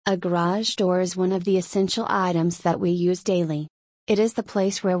A garage door is one of the essential items that we use daily. It is the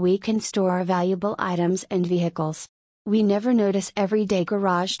place where we can store our valuable items and vehicles. We never notice everyday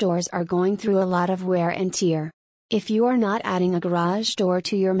garage doors are going through a lot of wear and tear. If you are not adding a garage door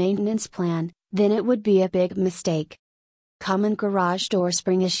to your maintenance plan, then it would be a big mistake. Common garage door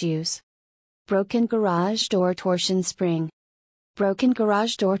spring issues. Broken garage door torsion spring. Broken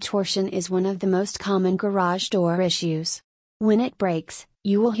garage door torsion is one of the most common garage door issues. When it breaks,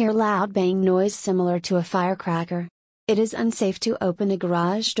 you will hear loud bang noise similar to a firecracker. It is unsafe to open a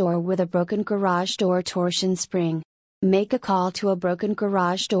garage door with a broken garage door torsion spring. Make a call to a broken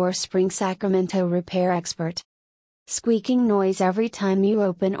garage door spring Sacramento repair expert. Squeaking noise every time you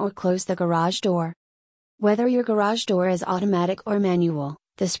open or close the garage door. Whether your garage door is automatic or manual,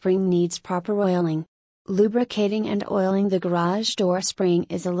 the spring needs proper oiling. Lubricating and oiling the garage door spring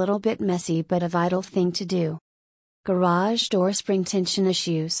is a little bit messy but a vital thing to do. Garage door spring tension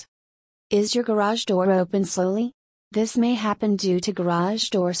issues. Is your garage door open slowly? This may happen due to garage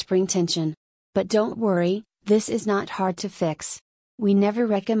door spring tension. But don't worry, this is not hard to fix. We never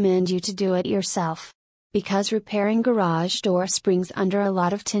recommend you to do it yourself. Because repairing garage door springs under a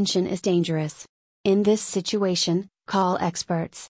lot of tension is dangerous. In this situation, call experts.